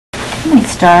How many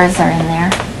stars are in there?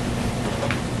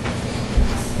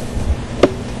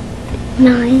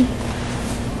 9.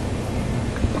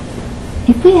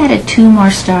 If we added 2 more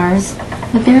stars,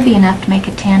 would there be enough to make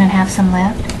a 10 and have some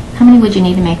left? How many would you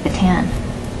need to make the 10?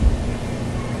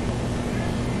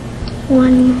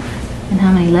 1 more. And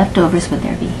how many leftovers would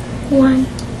there be? 1.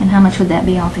 And how much would that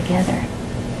be altogether?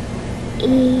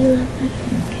 11.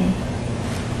 Okay.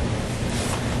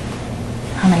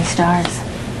 How many stars?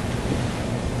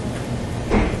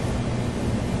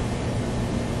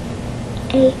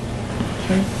 8.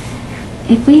 Okay.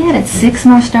 If we added 6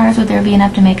 more stars, would there be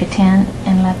enough to make a 10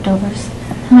 and leftovers?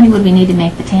 How many would we need to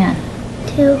make the 10?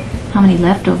 2. How many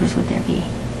leftovers would there be?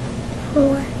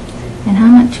 4. And how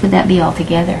much would that be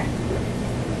altogether?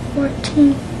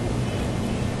 14.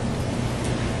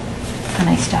 How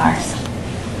many stars?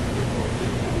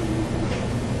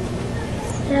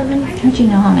 7. How'd you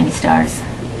know how many stars?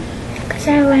 Because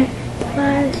I went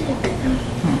 5, 6, 7.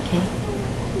 Okay.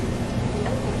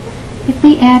 If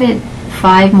we added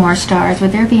 5 more stars,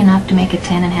 would there be enough to make a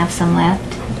 10 and have some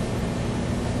left?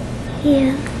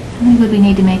 Yeah. How many would we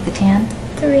need to make the 10?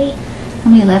 3. How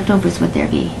many leftovers would there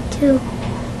be? 2.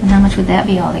 And how much would that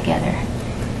be altogether?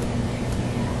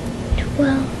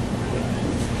 12.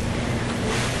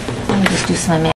 Let me just do some